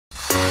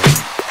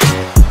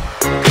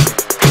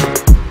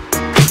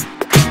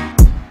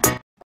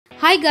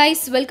Hi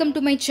guys, welcome to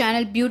my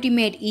channel Beauty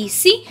Made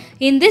Easy.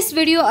 In this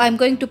video, I am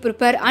going to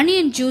prepare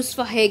onion juice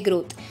for hair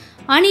growth.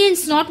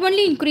 Onions not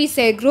only increase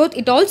hair growth,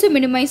 it also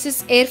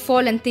minimizes hair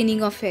fall and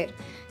thinning of hair.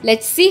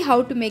 Let's see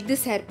how to make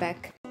this hair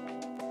pack.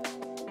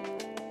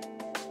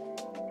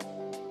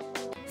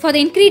 For the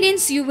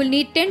ingredients, you will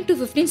need 10 to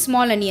 15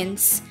 small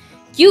onions.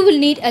 You will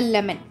need a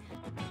lemon.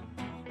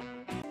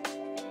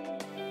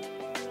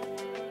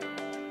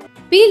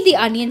 Peel the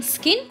onion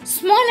skin.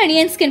 Small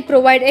onions can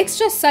provide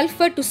extra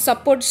sulfur to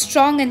support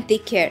strong and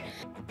thick hair,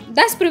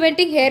 thus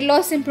preventing hair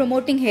loss and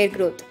promoting hair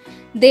growth.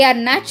 They are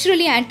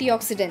naturally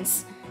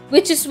antioxidants,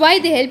 which is why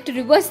they help to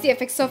reverse the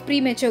effects of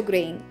premature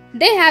graying.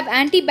 They have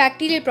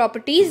antibacterial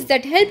properties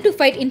that help to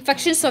fight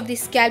infections of the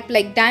scalp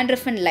like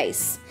dandruff and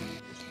lice.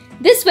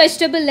 This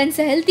vegetable lends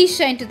a healthy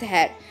shine to the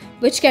hair,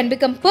 which can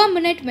become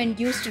permanent when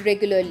used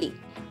regularly.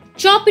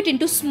 Chop it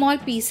into small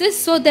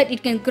pieces so that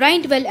it can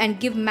grind well and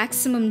give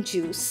maximum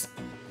juice.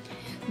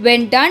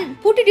 When done,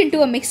 put it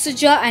into a mixer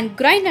jar and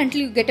grind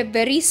until you get a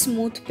very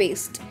smooth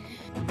paste.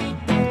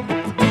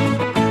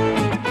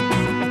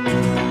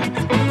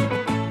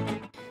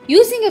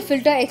 Using a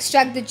filter,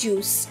 extract the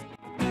juice.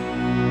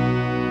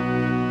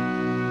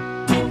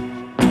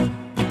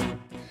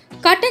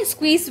 Cut and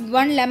squeeze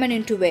 1 lemon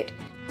into it.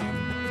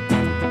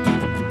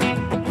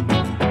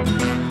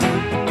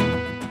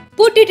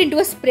 Put it into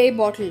a spray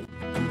bottle.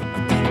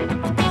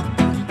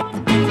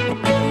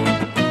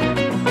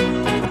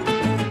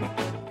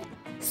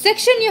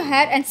 Section your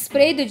hair and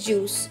spray the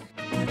juice.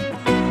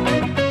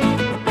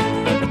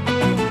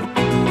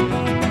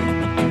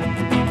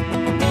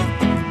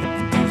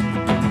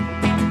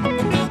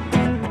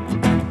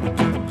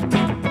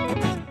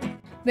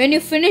 When you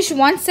finish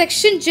one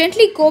section,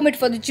 gently comb it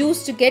for the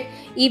juice to get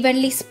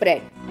evenly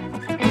spread.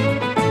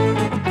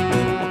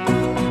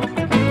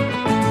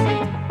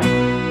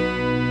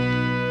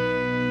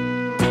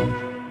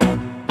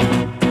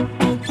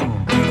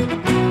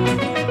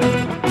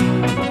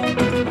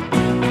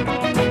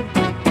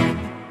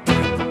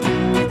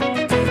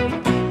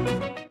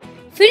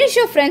 Finish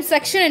your front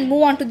section and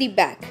move on to the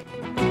back.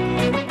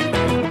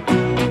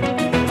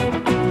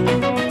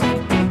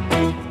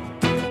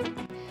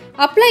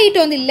 Apply it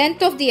on the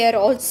length of the hair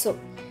also.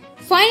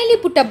 Finally,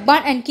 put a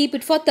bun and keep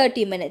it for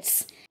 30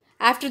 minutes.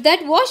 After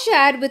that, wash your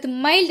hair with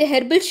mild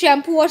herbal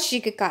shampoo or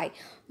shikakai.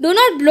 Do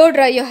not blow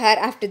dry your hair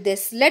after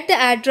this. Let the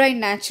hair dry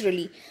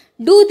naturally.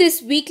 Do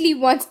this weekly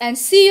once and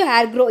see your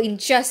hair grow in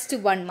just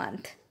 1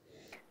 month.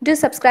 Do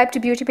subscribe to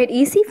Beauty Made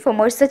Easy for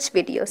more such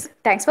videos.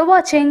 Thanks for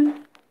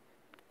watching.